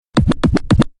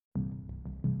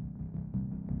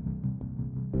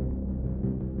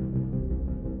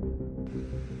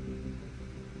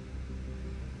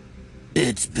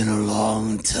It's been a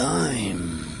long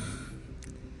time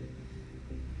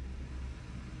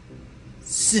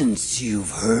since you've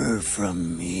heard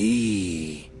from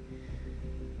me,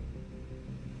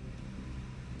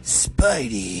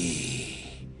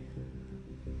 Spidey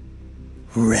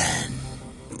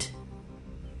Rand.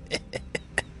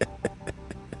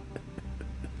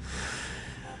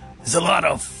 There's a lot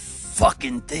of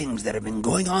fucking things that have been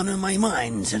going on in my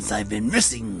mind since I've been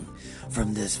missing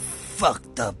from this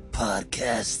fucked up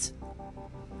podcast.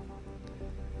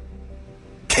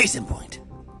 Case in point.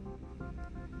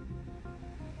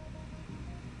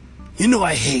 You know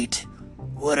I hate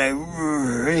what I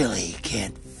really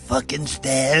can't fucking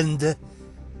stand?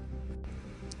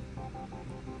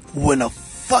 When a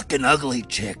fucking ugly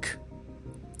chick,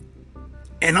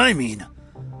 and I mean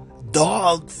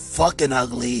dog fucking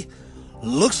ugly,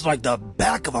 looks like the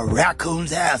back of a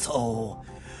raccoon's asshole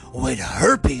with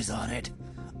herpes on it,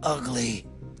 ugly,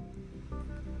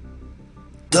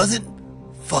 doesn't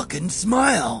fucking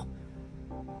smile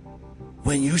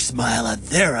when you smile at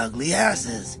their ugly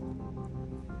asses.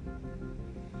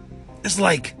 It's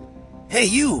like, hey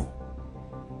you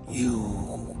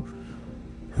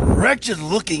wretched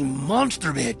looking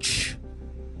monster bitch,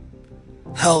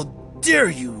 how dare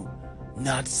you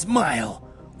not smile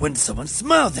when someone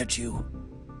smiles at you?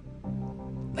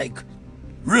 Like,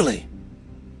 really?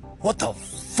 What the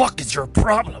fuck is your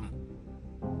problem?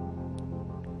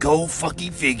 Go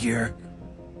fucking figure.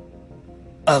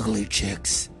 Ugly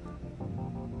chicks.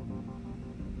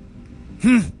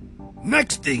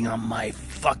 Next thing on my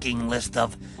fucking list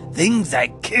of things I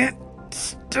can't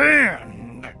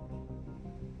stand.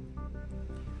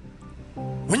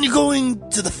 When you're going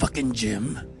to the fucking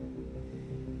gym,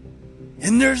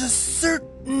 and there's a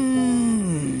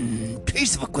certain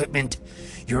piece of equipment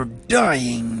you're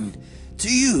dying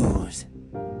to use.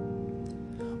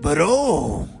 But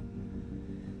oh,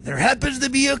 there happens to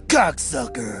be a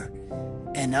cocksucker.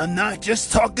 And I'm not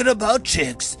just talking about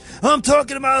chicks. I'm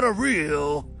talking about a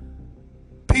real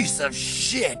piece of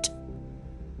shit.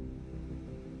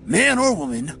 Man or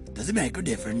woman, doesn't make a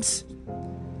difference.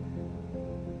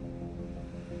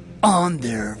 On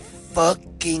their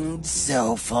fucking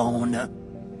cell phone.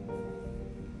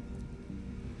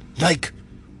 Like,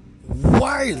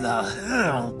 why the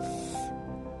hell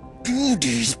do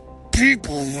these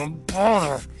people even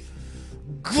bother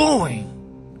going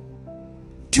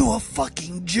to a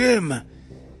fucking gym?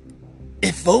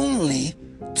 If only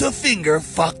to finger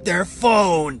fuck their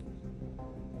phone.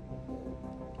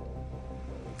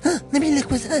 Let me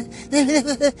look what's on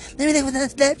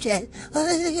Snapchat,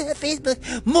 Facebook.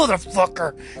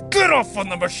 Motherfucker, get off on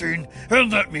the machine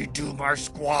and let me do my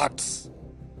squats.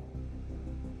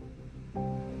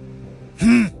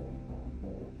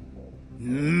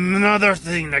 Another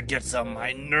thing that gets on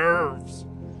my nerves.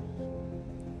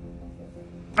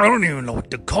 I don't even know what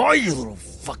to call you little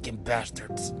fucking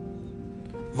bastards.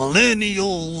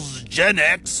 Millennials, Gen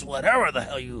X, whatever the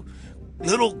hell you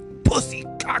little pussy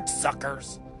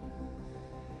cocksuckers.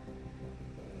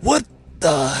 What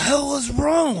the hell is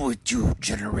wrong with you,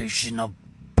 generation of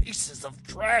pieces of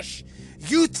trash,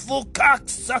 youthful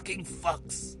cocksucking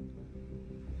fucks?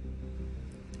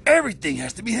 Everything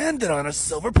has to be handed on a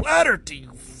silver platter to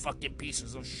you fucking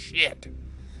pieces of shit.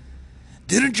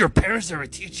 Didn't your parents ever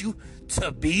teach you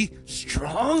to be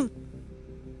strong?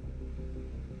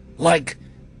 Like,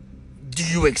 do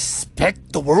you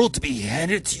expect the world to be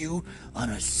handed to you on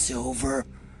a silver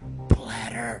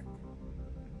platter?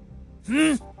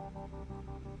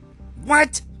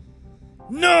 What?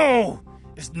 No!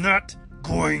 It's not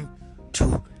going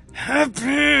to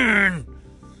happen!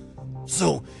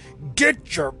 So,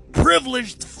 get your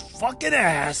privileged fucking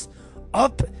ass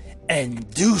up and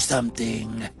do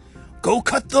something. Go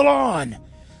cut the lawn.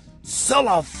 Sell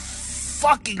a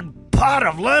fucking pot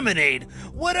of lemonade.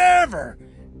 Whatever.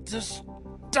 Just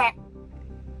stop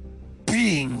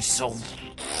being so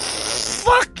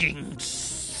fucking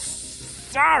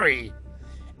sorry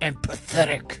and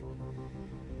pathetic.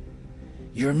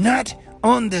 You're not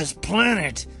on this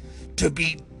planet to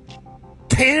be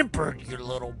pampered, you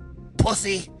little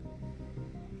pussy.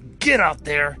 Get out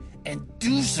there and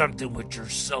do something with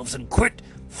yourselves and quit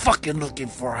fucking looking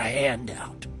for a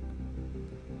handout.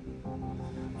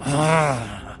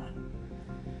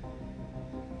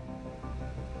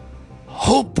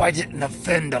 Hope I didn't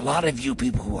offend a lot of you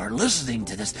people who are listening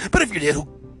to this, but if you did, who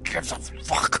gives a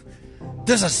fuck?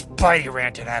 This is Spidey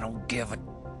Rant and I don't give a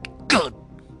good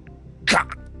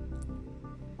god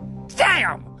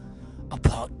damn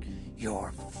about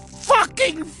your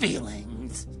fucking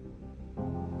feelings.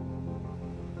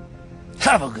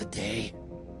 Have a good day.